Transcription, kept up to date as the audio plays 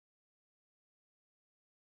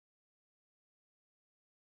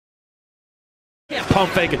Can't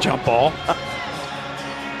pump fake a jump ball.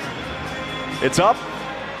 It's up.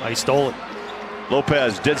 Oh, he stole it.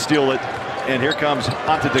 Lopez did steal it, and here comes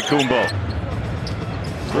Antetokounmpo.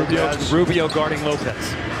 Rubio guarding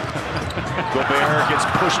Lopez. Gobert gets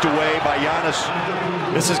pushed away by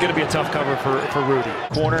Giannis. This is going to be a tough cover for Rudy.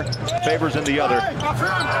 Corner, Favors in the other.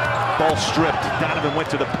 Ball stripped. Donovan went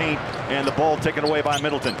to the paint, and the ball taken away by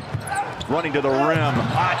Middleton. Running to the rim,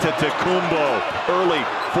 Antetokounmpo, early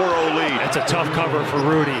 4-0 lead. It's a tough cover for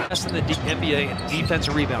Rudy. That's in the NBA in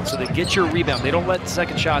defensive rebound, so they get your rebound. They don't let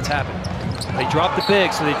second shots happen. They drop the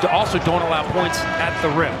big, so they also don't allow points at the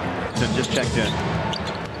rim. Just checked in.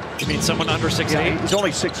 You mean someone under 6'8"? Yeah, he's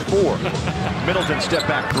only 6'4". Middleton step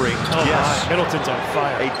back three. Oh, yes. My. Middleton's on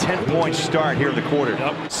fire. A 10-point start here in the quarter.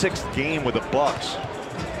 Yep. Sixth game with the Bucks.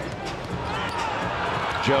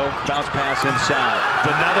 Joe, bounce pass inside.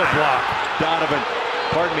 Another block. Donovan,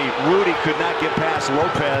 pardon me, Rudy could not get past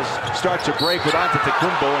Lopez. Starts a break with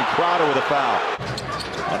Antetokounmpo and Crowder with a foul.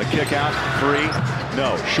 On a kick out, three,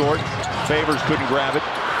 no, short. Favors couldn't grab it.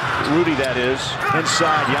 Rudy, that is,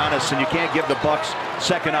 inside Giannis, and you can't give the Bucks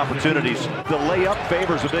second opportunities. The layup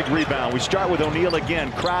Favors a big rebound. We start with O'Neal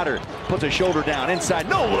again. Crowder puts a shoulder down, inside,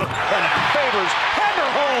 no look, and Favors hammer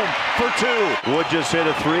home for two. Wood just hit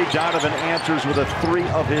a three. Donovan answers with a three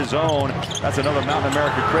of his own. That's another Mountain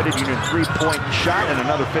America Credit Union three-point shot and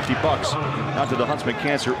another $50 out to the Huntsman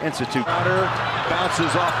Cancer Institute. Crowder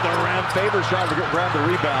bounces off the rim. Favors trying to grab the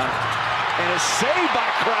rebound, and is saved by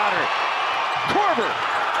Crowder. Korver.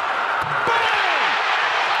 Bang!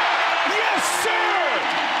 Yes,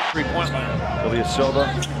 sir! Three-point line. Ilyasova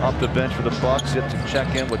off the bench for the Bucks. Hit to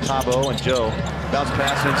check in with Tabo and Joe. Bounce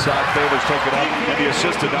pass inside. Favors take it up, and the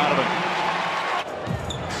assist to Donovan.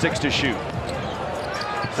 6 to shoot.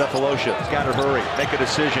 Cephalosha has got to hurry, make a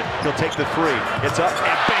decision. He'll take the three. It's up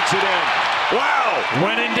and banks it in. Wow!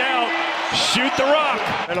 When in doubt, shoot the rock.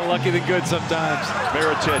 Better lucky than good sometimes.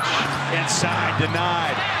 Mirotic inside,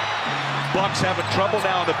 denied. Bucks having trouble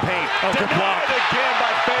now in the paint. Oh, good block. Denied again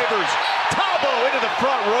by Favors. Tabo into the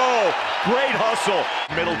front row. Great hustle.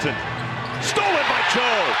 Middleton. Stolen by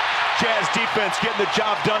Joe. Jazz defense getting the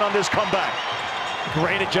job done on this comeback.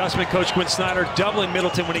 Great adjustment, Coach Quinn Snyder doubling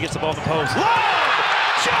Middleton when he gets the ball in the post. Love!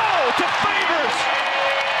 Joe to Favors!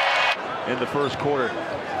 In the first quarter.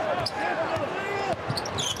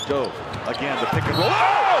 Joe again, the pick and roll.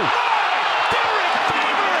 Oh! Derek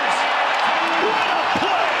Favors! What a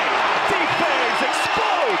play! Defense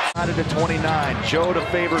explodes! At 29, Joe to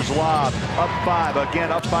Favors lob. Up 5,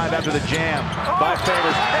 again up 5 after the jam by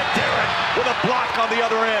Favors. And Derek with a block on the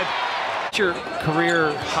other end. What's your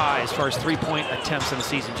career high as far as three-point attempts in the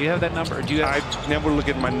season? Do you have that number? Or do you have... I never look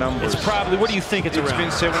at my numbers. It's probably, what do you think it's around? It's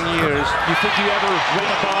been 7 years. You think you ever win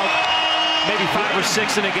above maybe 5 or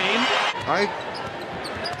 6 in a game? I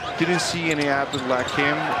didn't see any athlete like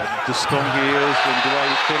him, the strong he is, and the way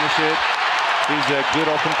he finishes it. He's a good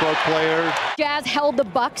open court player. Jazz held the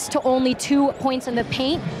Bucks to only 2 points in the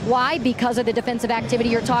paint. Why? Because of the defensive activity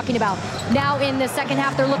you're talking about. Now in the second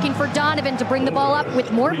half, they're looking for Donovan to bring the ball up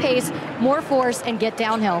with more pace, more force, and get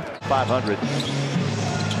downhill. 500.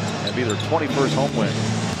 And be their 21st home win.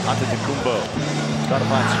 Antetokounmpo. Trying to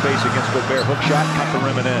find space against Gobert. Hook shot, cut the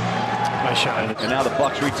rim and in. Nice shot. And now the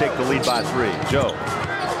Bucks retake the lead by 3. Joe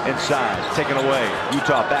inside, taken away.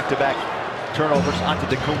 Utah back-to-back turnovers.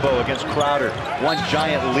 Antetokounmpo against Crowder. One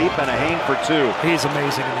giant leap and a hang for 2. He's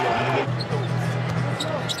amazing in the open.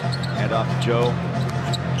 And off to Joe.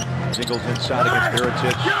 Jingles inside against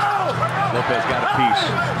Mirotic. Lopez got a piece.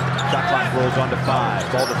 Shot clock rolls on to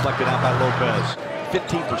 5. Ball deflected out by Lopez.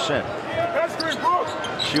 15%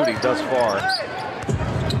 shooting thus far.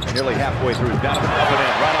 Nearly halfway through. Donovan up and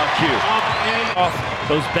in, right on cue. Up and off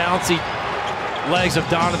those bouncy legs of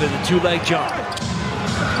Donovan, the 2-leg jump.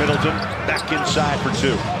 Middleton back inside for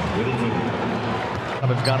 2.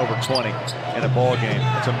 Donovan's gone over 20 in a ball game.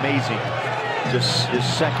 That's amazing. Just his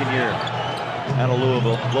second year out of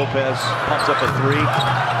Louisville. Lopez pumps up a 3.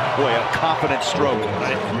 Boy, a confident stroke.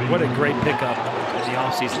 What a great pickup in the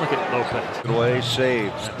offseason. Look at Lopez. Good way,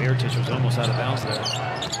 saves. Mirotic was almost out of bounds there.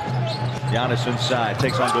 Giannis inside,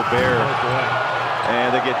 takes on Gobert. Oh, boy.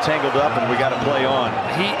 And they get tangled up, and we got to play on.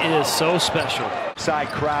 He is so special. Side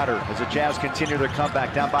Crowder as the Jazz continue their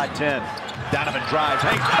comeback down by 10. Donovan drives,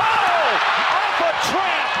 hangs. Oh! Off a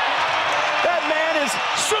trap! That man is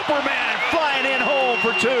Superman flying in home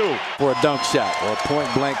for 2. For a dunk shot or a point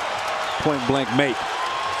blank make.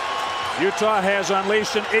 Utah has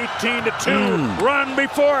unleashed an 18-2 run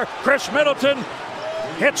before Chris Middleton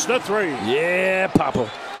hits the 3. Yeah, Papa.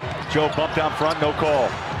 Joe bumped down front, no call.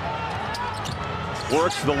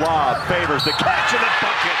 Works the lob, Favors the catch and the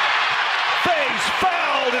bucket. Face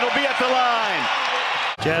foul fouled. It'll be at the line.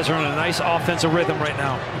 Jazz are in a nice offensive rhythm right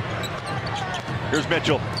now. Here's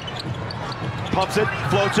Mitchell. Pumps it,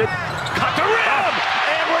 floats it, cut the rim,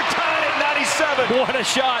 and we're tied at 97. What a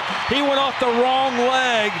shot. He went off the wrong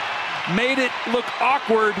leg, made it look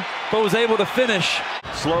awkward, but was able to finish.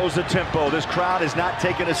 Slows the tempo. This crowd is not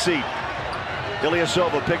taking a seat.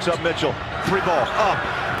 Ilyasova picks up Mitchell. 3-ball, up.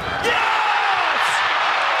 Yes!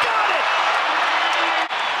 Got it!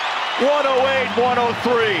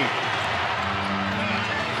 108-103.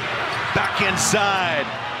 Back inside.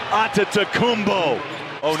 Antetokounmpo.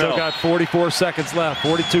 Oh, Still no. got 44 seconds left,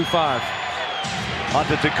 42-5.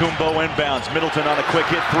 Antetokounmpo inbounds. Middleton on a quick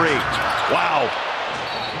hit three. Wow.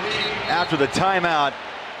 After the timeout,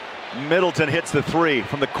 Middleton hits the three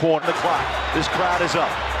from the corner of the clock. This crowd is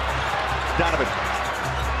up. Donovan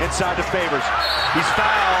inside to Favors. He's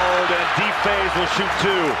fouled, and DeFaze will shoot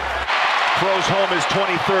two. Throws home his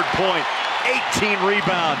 23rd point. 18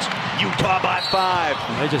 rebounds. Utah by 5.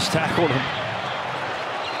 They just tackled him.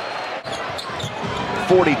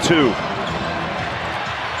 42.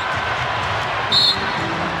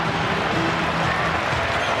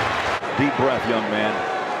 Deep breath, young man.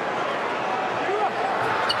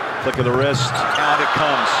 Flick of the wrist. Out it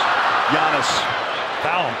comes. Giannis.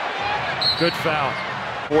 Foul. Good foul.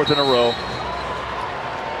 4th in a row.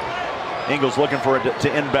 Ingles looking for it to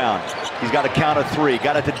inbound. He's got a count of 3.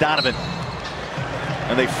 Got it to Donovan.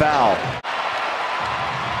 And they foul.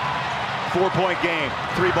 4-point game.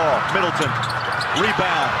 3-ball. Middleton.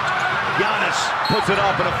 Rebound. Giannis puts it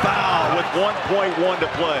up and a foul with 1.1 to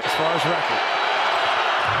play. As far as record.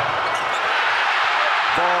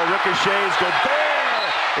 Ball ricochets. Gobert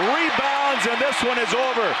rebounds, and this one is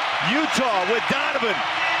over. Utah with Donovan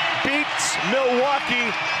beats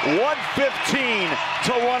Milwaukee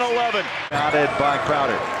 115-111. Crowded by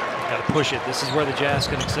Crowder. Got to push it. This is where the Jazz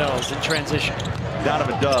can excel, is in transition.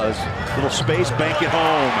 Donovan does. Little space, bank it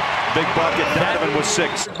home. Big bucket. Donovan with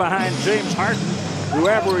 6. Behind James Harden, who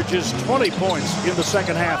averages 20 points in the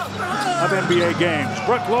second half of NBA games.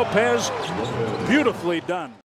 Brook Lopez, beautifully done.